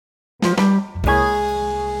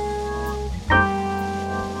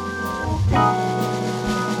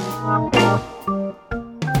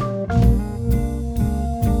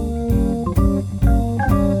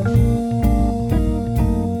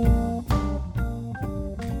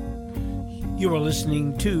You are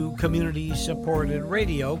listening to community-supported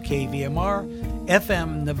radio, KVMR,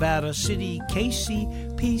 FM Nevada City,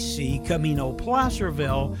 KCPC, Camino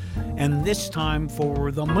Placerville, and this time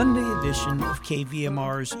for the Monday edition of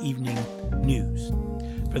KVMR's Evening News.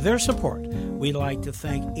 For their support, we'd like to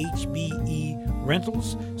thank HBE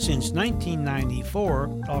Rentals, since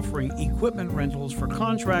 1994, offering equipment rentals for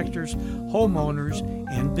contractors, homeowners,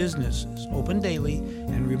 and businesses. Open daily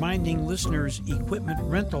and reminding listeners equipment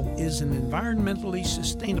rental is an environmentally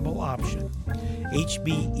sustainable option.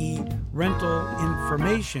 HBE Rental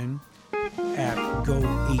information at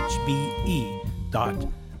gohbe.com.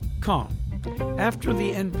 After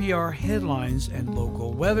the NPR headlines and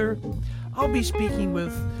local weather, I'll be speaking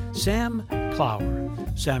with Sam Clower.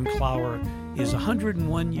 Sam Clower is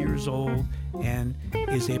 101 years old and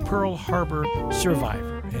is a Pearl Harbor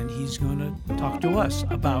survivor, and he's going to talk to us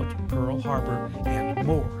about Pearl Harbor and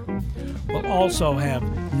more. We'll also have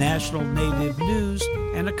national native news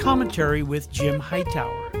and a commentary with Jim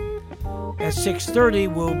Hightower. At 6:30,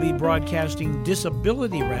 we'll be broadcasting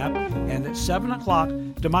Disability Wrap, and at 7 o'clock,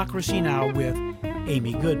 Democracy Now! With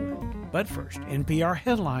Amy Goodman. But first, NPR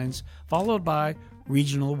headlines, followed by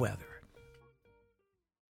regional weather.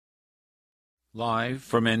 Live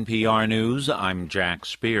from NPR News, I'm Jack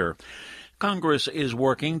Speer. Congress is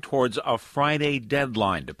working towards a Friday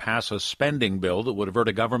deadline to pass a spending bill that would avert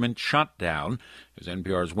a government shutdown. As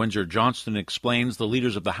NPR's Windsor Johnston explains, the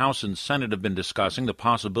leaders of the House and Senate have been discussing the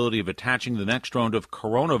possibility of attaching the next round of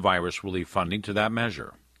coronavirus relief funding to that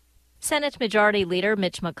measure. Senate Majority Leader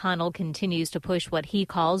Mitch McConnell continues to push what he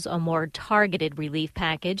calls a more targeted relief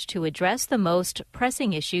package to address the most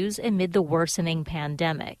pressing issues amid the worsening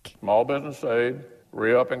pandemic. Small business aid,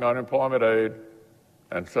 re-upping unemployment aid,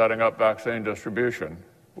 and setting up vaccine distribution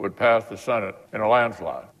would pass the Senate in a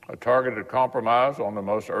landslide. A targeted compromise on the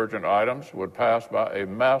most urgent items would pass by a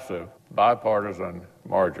massive bipartisan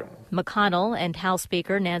margin. McConnell and House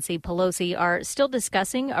Speaker Nancy Pelosi are still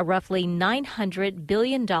discussing a roughly $900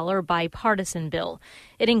 billion bipartisan bill.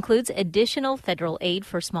 It includes additional federal aid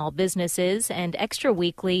for small businesses and extra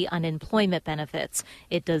weekly unemployment benefits.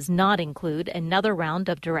 It does not include another round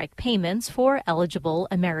of direct payments for eligible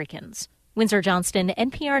Americans. Windsor Johnston,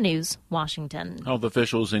 NPR News, Washington. Health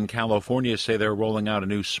officials in California say they're rolling out a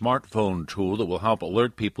new smartphone tool that will help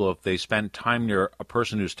alert people if they spend time near a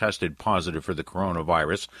person who's tested positive for the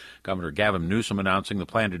coronavirus. Governor Gavin Newsom announcing the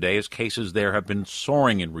plan today as cases there have been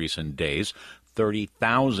soaring in recent days.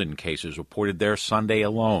 30,000 cases reported there Sunday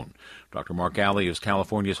alone. Dr. Mark Alley is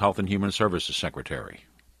California's Health and Human Services Secretary.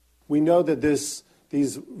 We know that these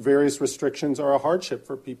various restrictions are a hardship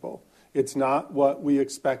for people. It's not what we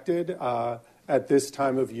expected at this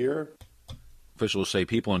time of year. Officials say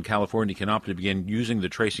people in California can opt to begin using the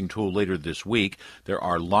tracing tool later this week. There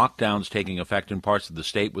are lockdowns taking effect in parts of the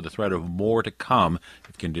state with the threat of more to come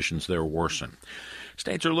if conditions there worsen.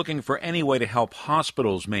 States are looking for any way to help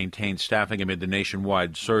hospitals maintain staffing amid the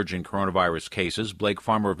nationwide surge in coronavirus cases. Blake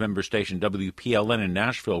Farmer of member station WPLN in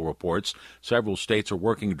Nashville reports several states are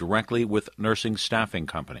working directly with nursing staffing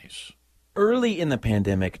companies. Early in the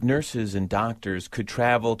pandemic, nurses and doctors could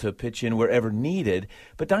travel to pitch in wherever needed,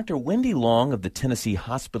 but Dr. Wendy Long of the Tennessee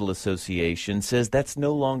Hospital Association says that's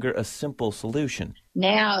no longer a simple solution.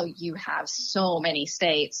 Now you have so many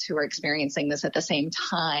states who are experiencing this at the same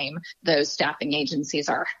time. Those staffing agencies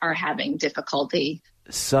are having difficulty.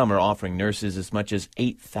 Some are offering nurses as much as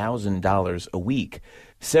 $8,000 a week.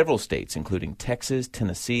 Several states, including Texas,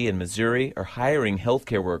 Tennessee, and Missouri, are hiring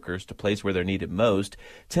healthcare workers to place where they're needed most.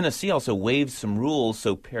 Tennessee also waived some rules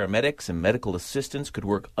so paramedics and medical assistants could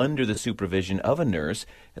work under the supervision of a nurse,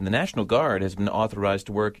 and the National Guard has been authorized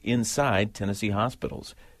to work inside Tennessee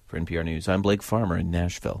hospitals. For NPR News, I'm Blake Farmer in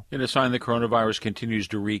Nashville. In a sign the coronavirus continues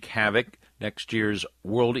to wreak havoc, next year's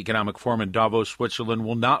World Economic Forum in Davos, Switzerland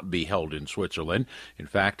will not be held in Switzerland. In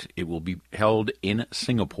fact, it will be held in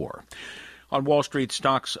Singapore. On Wall Street,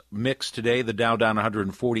 stocks mixed today. The Dow down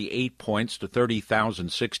 148 points to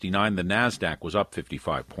 30,069. The Nasdaq was up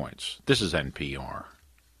 55 points. This is NPR.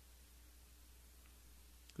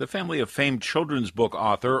 The family of famed children's book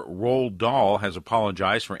author Roald Dahl has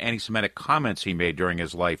apologized for anti-Semitic comments he made during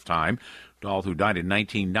his lifetime. Dahl, who died in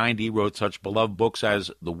 1990, wrote such beloved books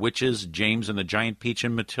as The Witches, James and the Giant Peach,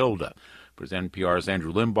 and Matilda. But as NPR's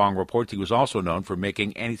Andrew Limbong reports, he was also known for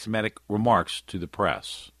making anti-Semitic remarks to the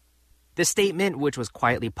press. The statement, which was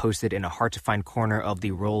quietly posted in a hard-to-find corner of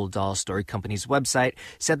the Roald Dahl Story Company's website,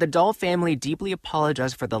 said the Dahl family deeply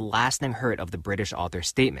apologized for the lasting hurt of the British author's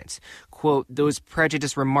statements. Quote, "Those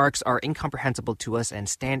prejudiced remarks are incomprehensible to us and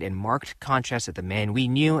stand in marked contrast to the man we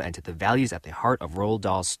knew and to the values at the heart of Roald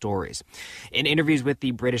Dahl's stories." In interviews with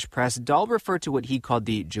the British press, Dahl referred to what he called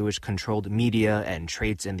the Jewish-controlled media and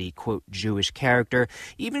traits in the, quote, Jewish character,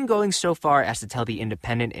 even going so far as to tell The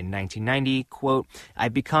Independent in 1990, quote,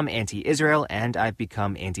 "I've become anti-Israel and I've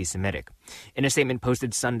become anti-Semitic." In a statement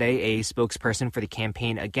posted Sunday, a spokesperson for the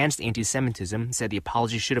campaign against anti-Semitism said the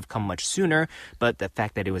apology should have come much sooner, but the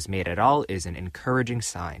fact that it was made at all is an encouraging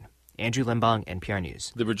sign. Andrew Limbong, NPR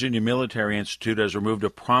News. The Virginia Military Institute has removed a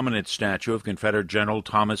prominent statue of Confederate General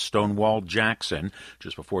Thomas Stonewall Jackson.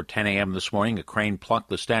 Just before 10 a.m. this morning, a crane plucked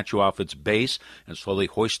the statue off its base and slowly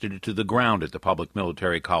hoisted it to the ground at the Public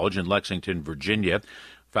Military College in Lexington, Virginia.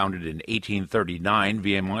 Founded in 1839,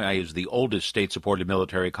 VMI is the oldest state-supported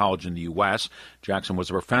military college in the U.S. Jackson was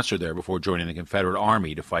a professor there before joining the Confederate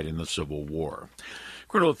Army to fight in the Civil War.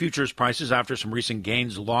 Crude oil futures prices after some recent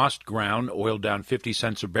gains lost ground. Oil down 50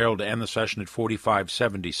 cents a barrel to end the session at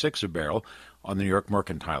 $45.76 a barrel on the New York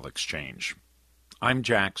Mercantile Exchange. I'm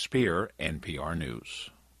Jack Speer, NPR News.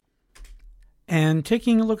 And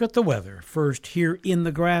taking a look at the weather. First, here in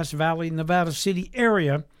the Grass Valley, Nevada City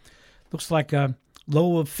area, looks like a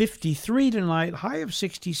low of 53 tonight, high of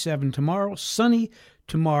 67 tomorrow, sunny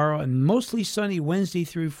tomorrow, and mostly sunny Wednesday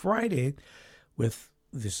through Friday with,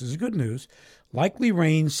 this is good news, likely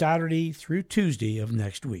rain Saturday through Tuesday of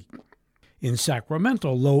next week. In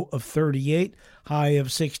Sacramento, low of 38, high of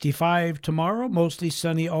 65 tomorrow, mostly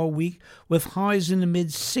sunny all week with highs in the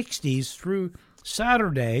mid-60s through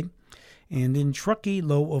Saturday. And in Truckee,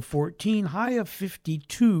 low of 14, high of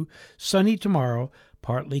 52, sunny tomorrow,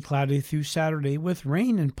 partly cloudy through Saturday with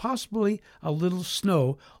rain and possibly a little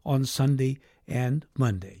snow on Sunday and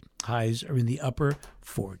Monday. Highs are in the upper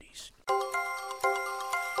 40s.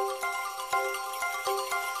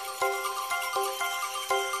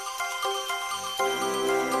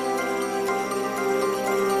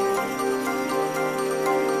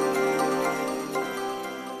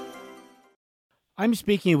 I'm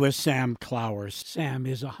speaking with Sam Clower. Sam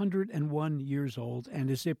is 101 years old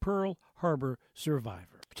and is a Pearl Harbor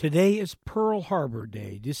survivor. Today is Pearl Harbor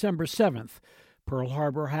Day, December 7th. Pearl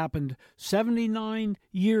Harbor happened 79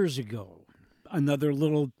 years ago. Another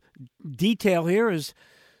little detail here is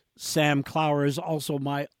Sam Clower is also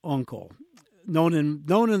my uncle, known in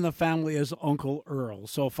the family as Uncle Earl.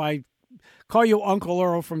 So if I call you Uncle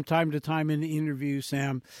Earl from time to time in the interview,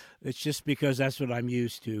 Sam, it's just because that's what I'm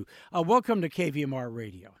used to. Welcome to KVMR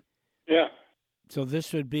Radio. Yeah. So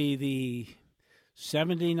this would be the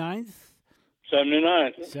 79th?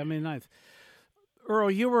 79th.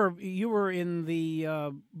 Earl, you were in the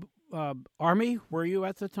Army, were you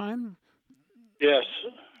at the time? Yes.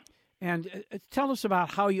 And tell us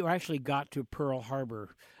about how you actually got to Pearl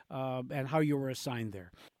Harbor and how you were assigned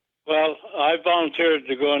there. Well, I volunteered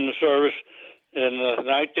to go in the service in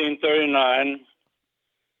 1939,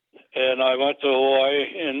 and I went to Hawaii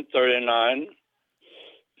in 39,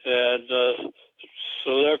 and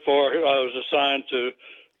so therefore I was assigned to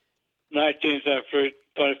 19th Infantry,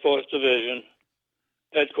 24th Division,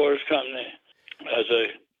 Headquarters Company, as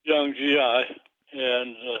a young GI,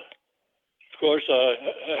 and of course I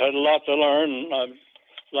had a lot to learn.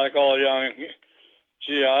 Like all young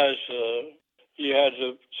GIs, you had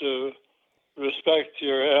to respect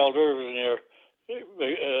your elders and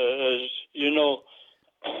as you know,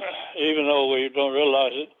 even though we don't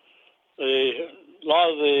realize it, a lot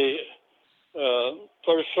of the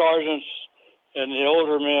first sergeants and the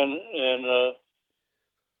older men in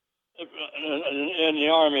the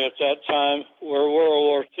Army at that time were World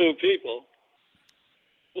War II people.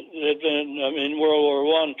 World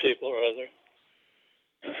War I people, rather.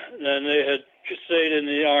 And they had stayed in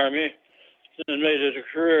the Army and made it a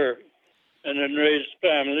career, and then raised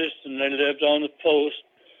families, and they lived on the post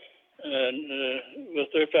and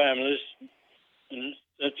with their families, and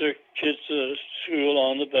sent their kids to school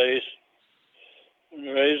on the base,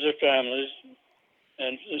 and raised their families,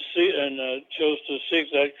 and chose to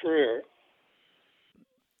seek that career.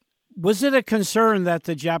 Was it a concern that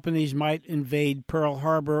the Japanese might invade Pearl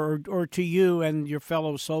Harbor, or to you and your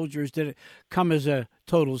fellow soldiers, did it come as a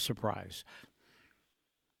total surprise?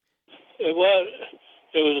 It was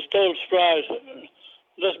a total surprise.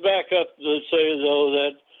 Let's back up to say, though,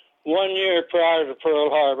 that 1 year prior to Pearl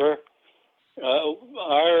Harbor,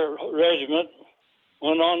 our regiment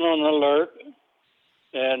went on alert,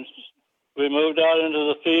 and we moved out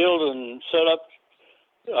into the field and set up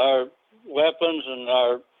our weapons and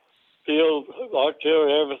our field,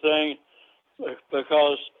 artillery, everything,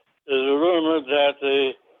 because there's a rumor that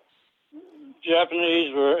the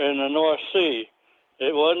Japanese were in the North Sea.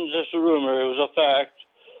 It wasn't just a rumor, it was a fact.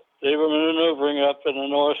 They were maneuvering up in the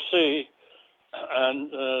North Sea,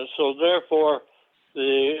 and so therefore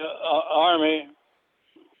the Army,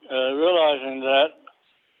 realizing that,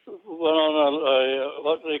 went on a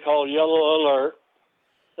what they call yellow alert.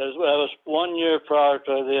 That was 1 year prior to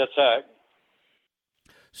the attack.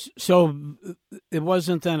 So it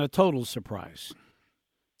wasn't then a total surprise?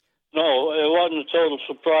 No, it wasn't a total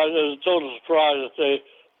surprise. It was a total surprise that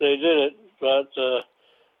they did it, but the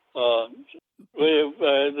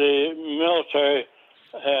military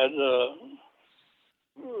had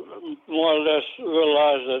more or less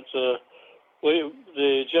realized that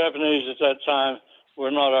the Japanese at that time were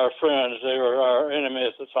not our friends. They were our enemy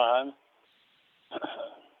at the time.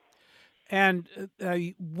 And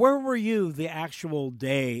where were you the actual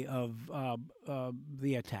day of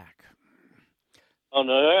the attack? On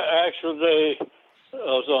the actual day, it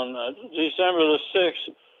was on December the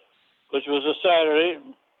 6th, which was a Saturday.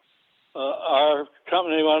 Our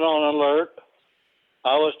company went on alert.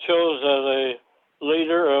 I was chosen as a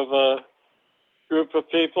leader of a group of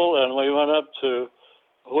people, and we went up to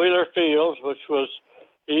Wheeler Fields, which was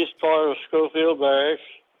east part of Schofield Barracks,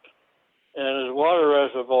 and his water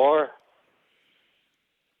reservoir.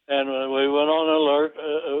 And we went on alert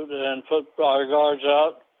and put our guards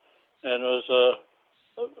out and was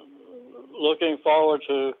looking forward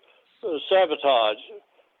to sabotage.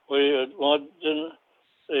 The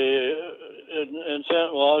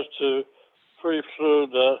intent was to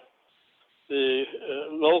preclude the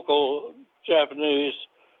local Japanese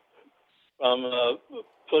from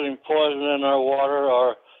putting poison in our water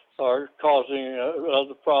or causing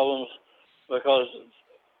other problems, because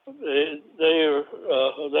they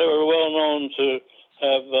were well known to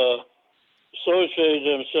have associated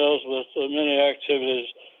themselves with many activities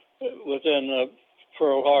within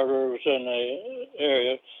Pearl Harbor, within the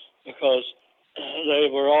area, because they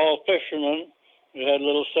were all fishermen. We had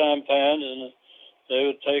little sampans, and they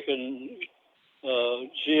would take GIs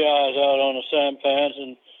out on the sampans,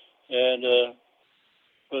 and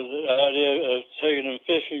with the idea of taking them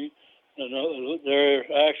fishing. And their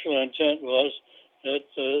actual intent was that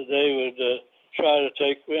they would try to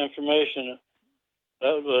take information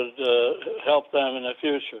that would help them in the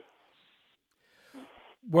future.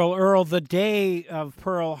 Well, Earl, the day of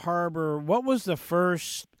Pearl Harbor, what was the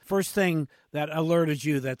first thing that alerted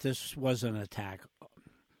you that this was an attack?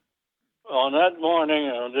 On that morning,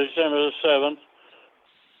 on December the 7th,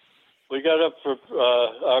 we got up for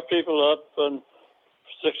our people up at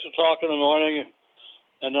 6 o'clock in the morning,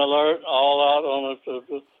 and alert all out on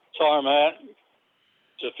the tarmac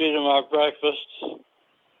to feed them our breakfast.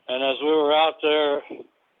 And as we were out there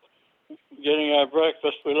getting our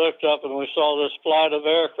breakfast, we looked up and we saw this flight of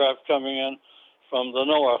aircraft coming in from the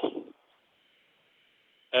north.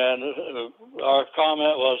 And our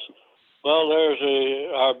comment was, well, there's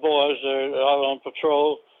our boys. They're out on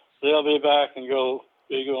patrol. They'll be back and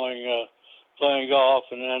be going playing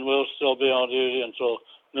golf, and then we'll still be on duty until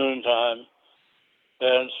noontime.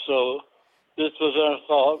 And so this was our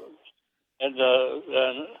thought. And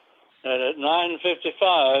at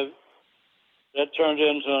 9:55, that turned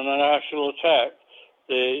into an actual attack.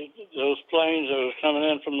 Those planes that was coming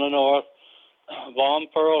in from the north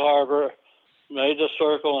bombed Pearl Harbor, made the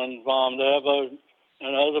circle, and bombed Eva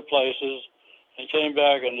and other places, and came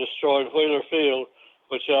back and destroyed Wheeler Field,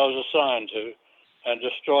 which I was assigned to, and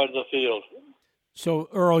destroyed the field. So,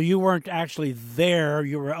 Earl, you weren't actually there.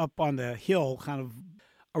 You were up on the hill, kind of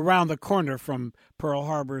around the corner from Pearl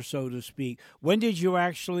Harbor, so to speak. When did you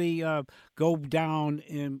actually go down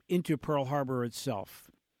into Pearl Harbor itself?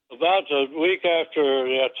 About a week after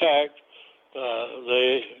the attack,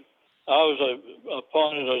 I was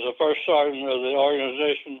appointed as the first sergeant of the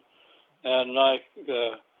organization, and my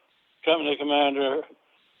company commander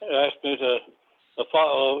asked me to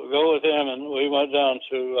go with him, and we went down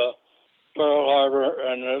to Pearl Harbor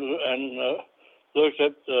and looked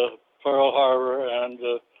at Pearl Harbor and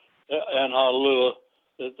Honolulu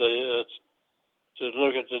to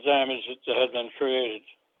look at the damage that had been created.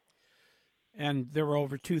 And there were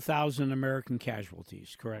over 2,000 American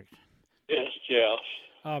casualties, correct? Yes.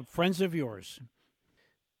 Friends of yours?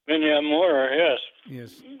 Many of them were, yes.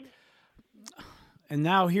 Yes. And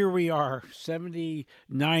now here we are,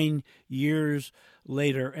 79 years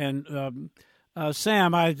later. And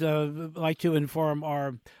Sam, I'd like to inform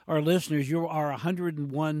our listeners you are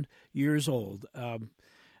 101 years old.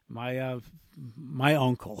 My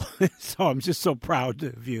uncle. So I'm just so proud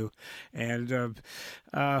of you. And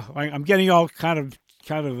I'm getting all kind of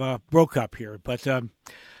kind of broke up here. But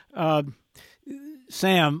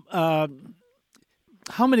Sam,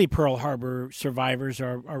 how many Pearl Harbor survivors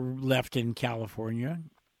are left in California?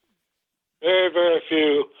 Very, very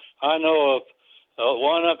few. I know of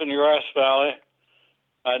one up in the Grass Valley.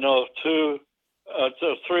 I know of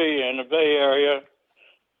three in the Bay Area,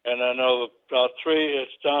 and I know about three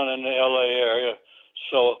it's down in the LA area.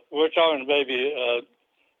 So we're talking maybe a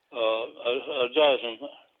dozen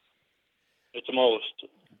at the most.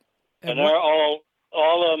 And they're all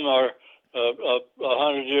of them are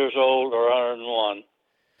 100 years old or 101.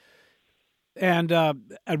 And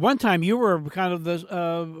at one time, you were kind of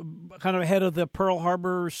head of the Pearl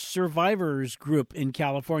Harbor survivors group in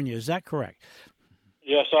California. Is that correct?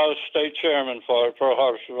 Yes, I was state chairman for the Pearl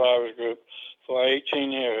Harbor Survivors Group for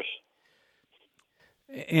 18 years.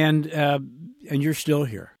 And you're still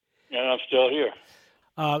here. And I'm still here.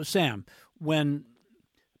 Sam, when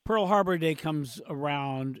Pearl Harbor Day comes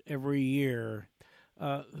around every year,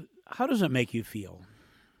 how does it make you feel?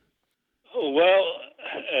 Well,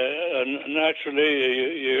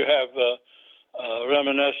 naturally, you have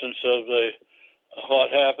reminiscence of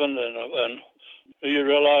what happened, and you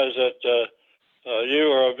realize that you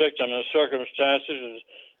were a victim of circumstances.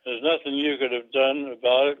 There's nothing you could have done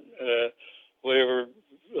about it. We were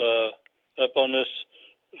up on this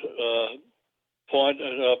point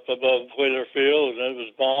up above Wheeler Field, and it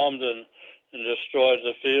was bombed and destroyed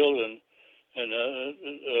the field. And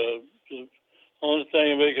the only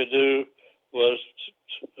thing we could do was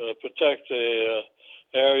protect the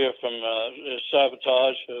area from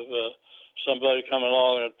sabotage of somebody coming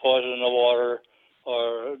along and poisoning the water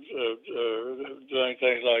or doing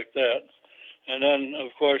things like that. And then,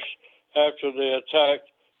 of course, after the attack,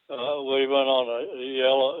 we went on a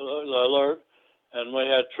yellow alert, and we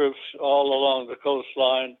had troops all along the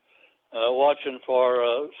coastline watching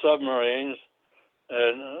for submarines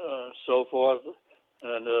and so forth.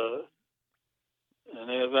 And in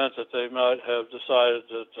the event that they might have decided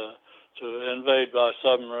to invade by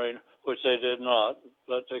submarine, which they did not,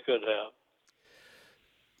 but they could have.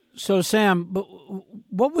 So, Sam,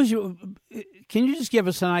 what was your? Can you just give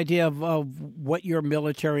us an idea of what your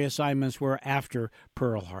military assignments were after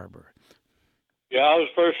Pearl Harbor? Yeah, I was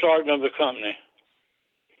first sergeant of the company.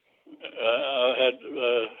 I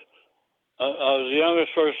was the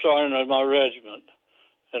youngest first sergeant of my regiment,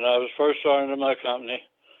 and I was first sergeant of my company.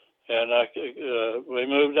 And we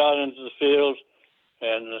moved out into the field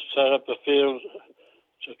and set up a field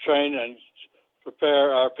to train and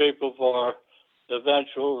prepare our people for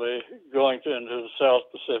eventually going into the South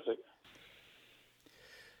Pacific.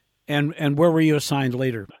 And where were you assigned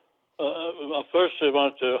later? First we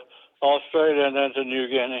went to Australia and then to New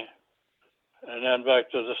Guinea, and then back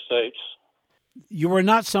to the States. You were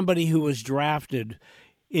not somebody who was drafted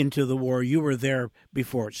into the war. You were there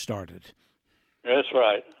before it started. That's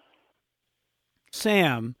right.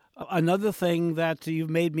 Sam, another thing that you've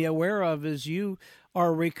made me aware of is you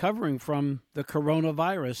are recovering from the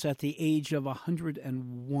coronavirus at the age of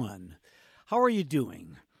 101. How are you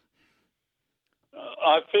doing?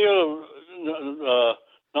 I feel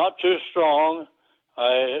not too strong.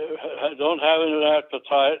 I don't have an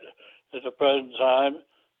appetite at the present time,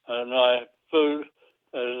 and my food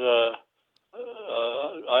is,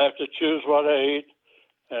 I have to choose what I eat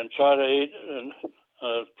and try to eat an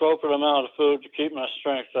appropriate amount of food to keep my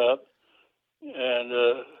strength up. And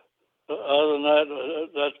other than that,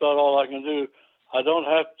 that's about all I can do. I don't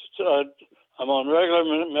have to, I'm on regular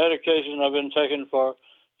medication I've been taking for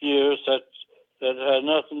years that had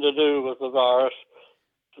nothing to do with the virus.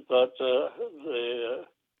 But the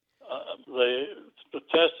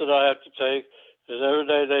test that I have to take is every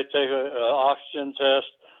day they take an oxygen test.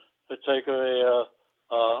 They take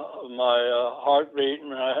my heartbeat,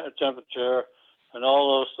 my temperature, and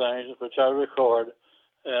all those things, which I record,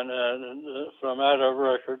 and from that of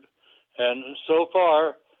record. And so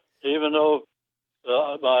far, even though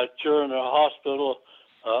during the hospital,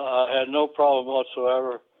 I had no problem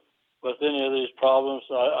whatsoever with any of these problems,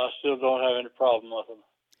 I still don't have any problem with them.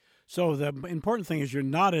 So the important thing is you're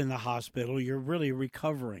not in the hospital. You're really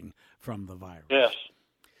recovering from the virus. Yes.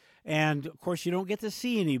 And, of course, you don't get to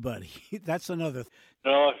see anybody. That's another thing.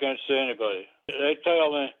 No, I can't see anybody. They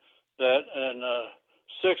tell me that in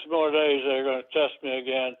 6 more days they're going to test me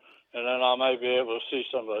again, and then I may be able to see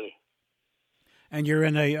somebody. And you're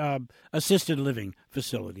in a assisted living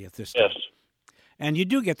facility at this time. Yes. And you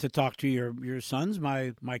do get to talk to your sons,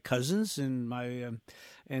 my cousins, and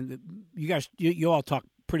and you guys, you all talk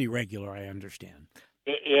pretty regular, I understand.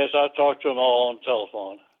 Yes, I talk to them all on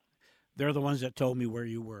telephone. They're the ones that told me where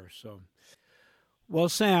you were. So, Well,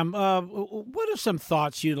 Sam, what are some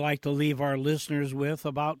thoughts you'd like to leave our listeners with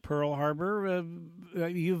about Pearl Harbor?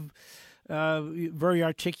 You've very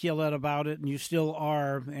articulate about it, and you still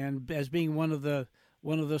are. And as being one of the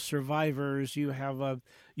survivors, you have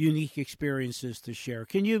unique experiences to share.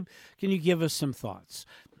 Can you give us some thoughts?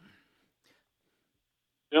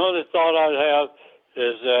 The only thought I have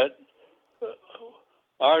is that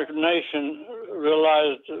our nation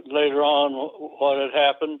realized later on what had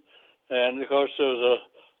happened, and of course there was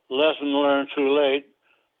a lesson learned too late.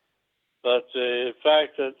 But the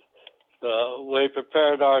fact that we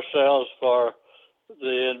prepared ourselves for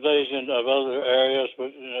the invasion of other areas in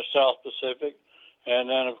the South Pacific, and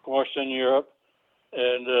then of course in Europe,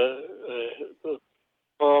 and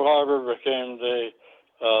Pearl Harbor became the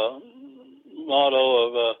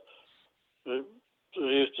motto of. They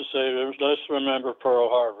used to say, "Let's remember Pearl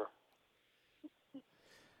Harbor."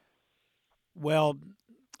 Well,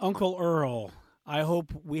 Uncle Earl, I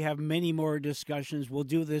hope we have many more discussions. We'll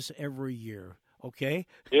do this every year, okay?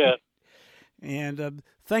 Yeah. And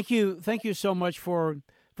thank you so much for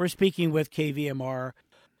speaking with KVMR.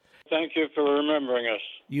 Thank you for remembering us.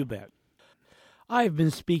 You bet. I've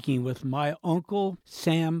been speaking with my uncle,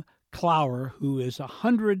 Sam Clower, who is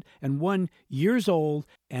 101 years old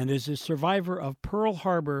and is a survivor of Pearl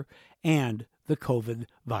Harbor and the COVID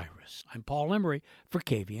virus. I'm Paul Emery for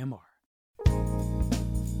KVMR.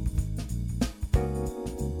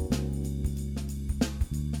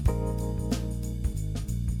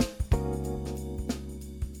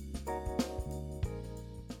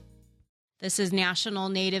 This is National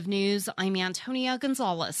Native News. I'm Antonia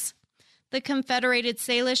Gonzalez. The Confederated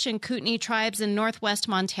Salish and Kootenai tribes in northwest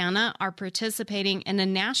Montana are participating in a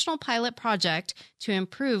national pilot project to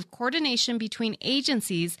improve coordination between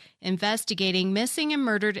agencies investigating missing and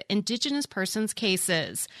murdered Indigenous persons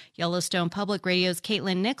cases. Yellowstone Public Radio's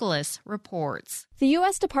Caitlin Nicholas reports. The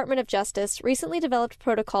U.S. Department of Justice recently developed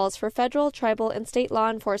protocols for federal, tribal, and state law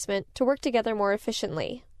enforcement to work together more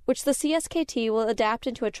efficiently, which the CSKT will adapt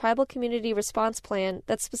into a tribal community response plan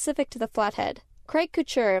that's specific to the Flathead. Craig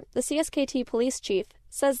Couture, the CSKT police chief,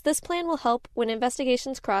 says this plan will help when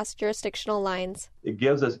investigations cross jurisdictional lines. It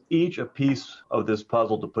gives us each a piece of this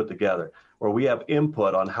puzzle to put together, where we have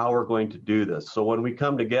input on how we're going to do this. So when we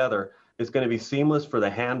come together, it's going to be seamless for the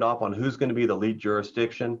handoff on who's going to be the lead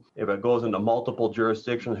jurisdiction. If it goes into multiple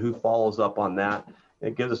jurisdictions, who follows up on that?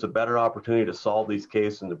 It gives us a better opportunity to solve these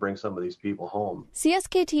cases and to bring some of these people home.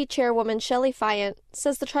 CSKT Chairwoman Shelley Fyant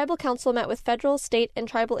says the Tribal Council met with federal, state, and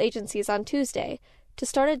tribal agencies on Tuesday to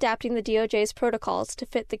start adapting the DOJ's protocols to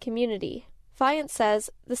fit the community. Fyant says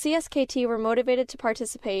the CSKT were motivated to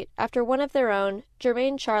participate after one of their own,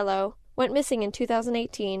 Jermaine Charlo, went missing in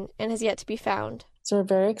 2018 and has yet to be found. So we're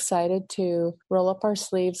very excited to roll up our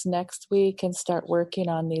sleeves next week and start working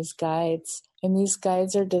on these guides. And these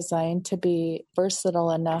guides are designed to be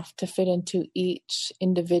versatile enough to fit into each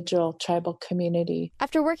individual tribal community.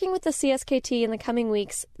 After working with the CSKT in the coming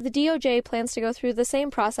weeks, the DOJ plans to go through the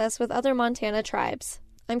same process with other Montana tribes.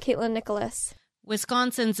 I'm Caitlin Nicholas.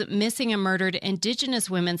 Wisconsin's Missing and Murdered Indigenous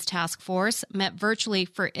Women's Task Force met virtually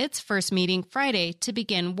for its first meeting Friday to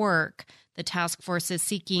begin work. The task force is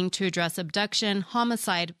seeking to address abduction,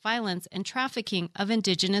 homicide, violence, and trafficking of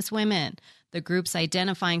Indigenous women. The group's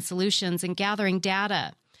identifying solutions and gathering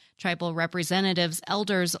data. Tribal representatives,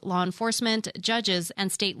 elders, law enforcement, judges, and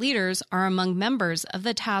state leaders are among members of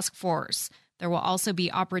the task force. There will also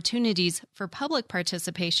be opportunities for public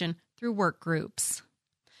participation through work groups.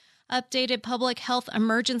 Updated public health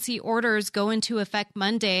emergency orders go into effect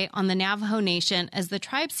Monday on the Navajo Nation as the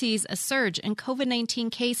tribe sees a surge in COVID-19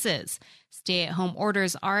 cases. Stay-at-home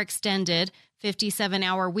orders are extended,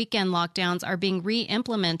 57-hour weekend lockdowns are being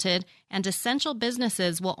re-implemented, and essential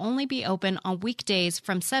businesses will only be open on weekdays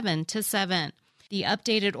from 7 to 7. The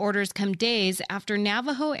updated orders come days after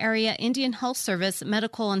Navajo Area Indian Health Service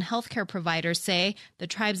medical and healthcare providers say the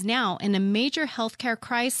tribe's now in a major healthcare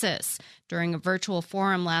crisis. During a virtual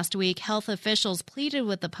forum last week, health officials pleaded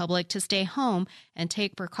with the public to stay home and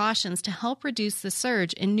take precautions to help reduce the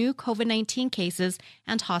surge in new COVID-19 cases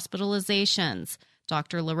and hospitalizations.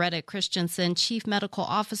 Dr. Loretta Christensen, Chief Medical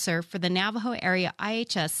Officer for the Navajo Area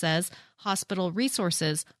IHS, says hospital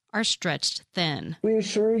resources are stretched thin. We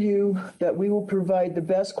assure you that we will provide the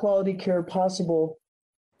best quality care possible,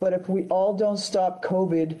 but if we all don't stop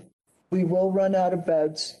COVID, we will run out of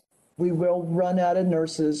beds, we will run out of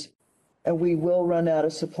nurses, and we will run out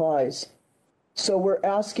of supplies. So we're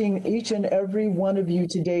asking each and every one of you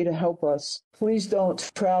today to help us. Please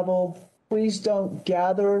don't travel. Please don't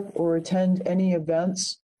gather or attend any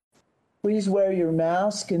events. Please wear your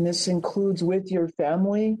mask, and this includes with your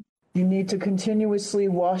family. You need to continuously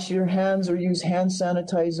wash your hands or use hand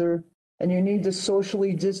sanitizer, and you need to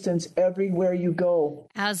socially distance everywhere you go.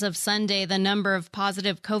 As of Sunday, the number of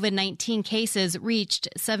positive COVID-19 cases reached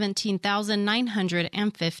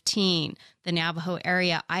 17,915. The Navajo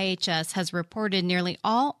area IHS has reported nearly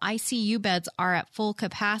all ICU beds are at full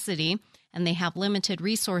capacity, and they have limited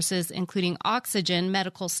resources, including oxygen,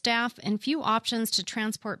 medical staff, and few options to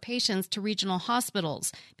transport patients to regional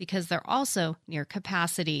hospitals because they're also near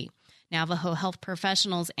capacity. Navajo health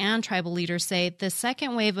professionals and tribal leaders say the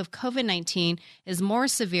second wave of COVID-19 is more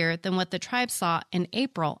severe than what the tribe saw in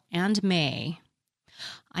April and May.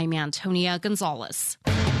 I'm Antonia Gonzalez.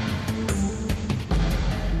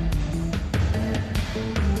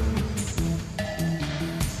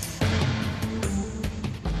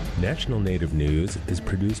 National Native News is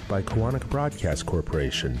produced by Kawanak Broadcast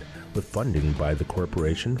Corporation with funding by the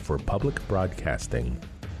Corporation for Public Broadcasting.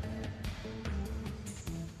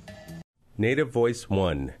 Native Voice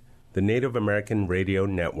One, the Native American Radio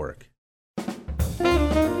Network.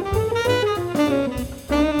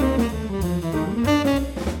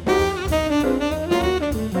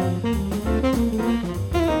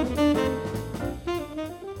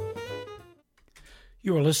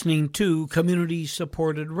 You are listening to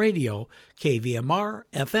community-supported radio, KVMR,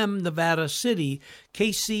 FM Nevada City,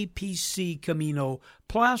 KCPC Camino,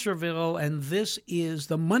 Placerville, and this is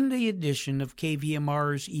the Monday edition of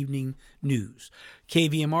KVMR's Evening News.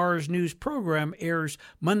 KVMR's news program airs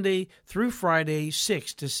Monday through Friday,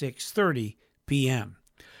 6 to 6:30 p.m.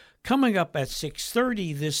 Coming up at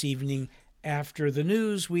 6:30 this evening after the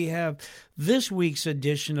news, we have this week's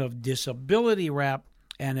edition of Disability Wrap,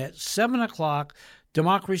 and at 7 o'clock,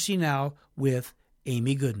 Democracy Now! With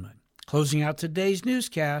Amy Goodman. Closing out today's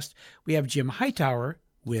newscast, we have Jim Hightower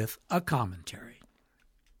with a commentary.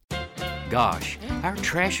 Gosh, our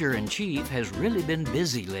Trasher-in-Chief has really been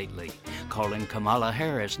busy lately, calling Kamala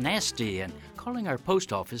Harris nasty and calling our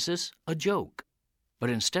post offices a joke. But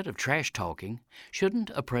instead of trash talking,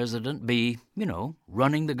 shouldn't a president be,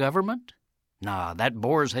 running the government? Nah, that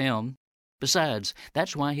bores him. Besides,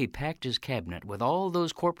 that's why he packed his cabinet with all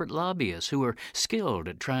those corporate lobbyists who are skilled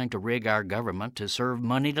at trying to rig our government to serve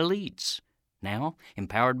moneyed elites. Now,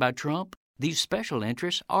 empowered by Trump, these special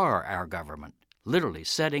interests are our government, literally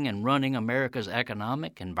setting and running America's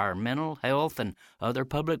economic, environmental, health, and other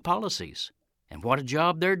public policies. And what a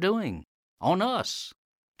job they're doing. On us.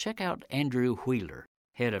 Check out Andrew Wheeler,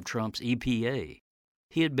 head of Trump's EPA.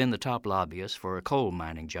 He had been the top lobbyist for a coal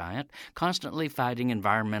mining giant, constantly fighting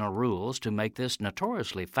environmental rules to make this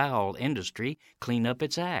notoriously foul industry clean up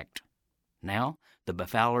its act. Now, the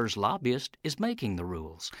befouler's lobbyist is making the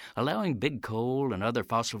rules, allowing big coal and other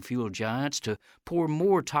fossil fuel giants to pour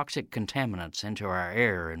more toxic contaminants into our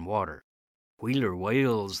air and water. Wheeler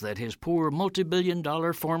wails that his poor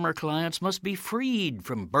multi-billion-dollar former clients must be freed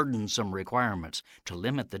from burdensome requirements to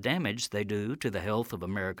limit the damage they do to the health of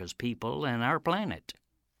America's people and our planet.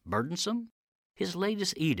 Burdensome? His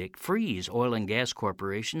latest edict frees oil and gas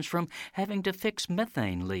corporations from having to fix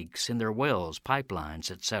methane leaks in their wells, pipelines,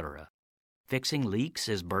 etc. Fixing leaks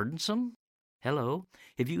is burdensome? Hello,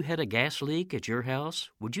 if you had a gas leak at your house,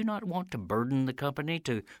 would you not want to burden the company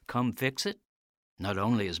to come fix it? Not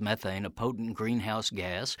only is methane a potent greenhouse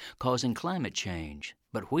gas causing climate change,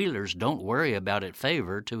 but Wheeler's don't worry about it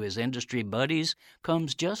favor to his industry buddies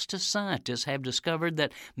comes just as scientists have discovered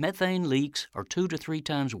that methane leaks are 2 to 3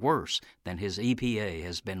 times worse than his EPA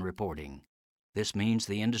has been reporting. This means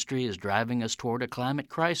the industry is driving us toward a climate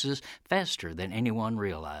crisis faster than anyone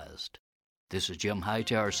realized. This is Jim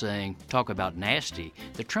Hightower saying, talk about nasty.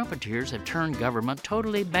 The Trumpeteers have turned government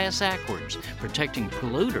totally bass-ackwards, protecting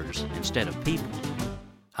polluters instead of people.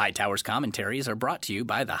 Hightower's commentaries are brought to you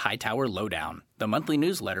by the Hightower Lowdown, the monthly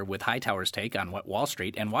newsletter with Hightower's take on what Wall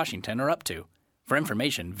Street and Washington are up to. For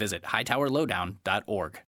information, visit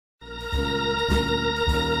hightowerlowdown.org.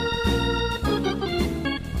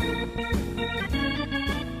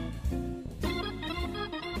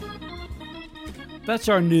 That's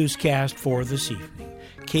our newscast for this evening.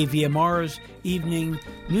 KVMR's evening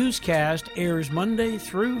newscast airs Monday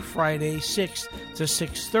through Friday, 6 to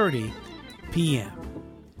 6:30 p.m.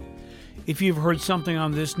 If you've heard something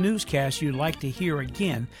on this newscast you'd like to hear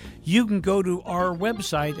again, you can go to our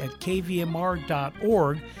website at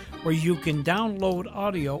kvmr.org, where you can download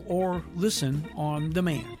audio or listen on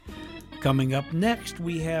demand. Coming up next,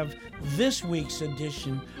 we have this week's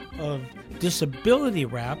edition of Disability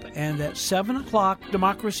Wrap, and at 7 o'clock,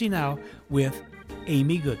 Democracy Now! With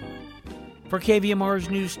Amy Goodman. For KVMR's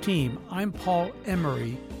news team, I'm Paul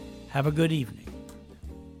Emery. Have a good evening.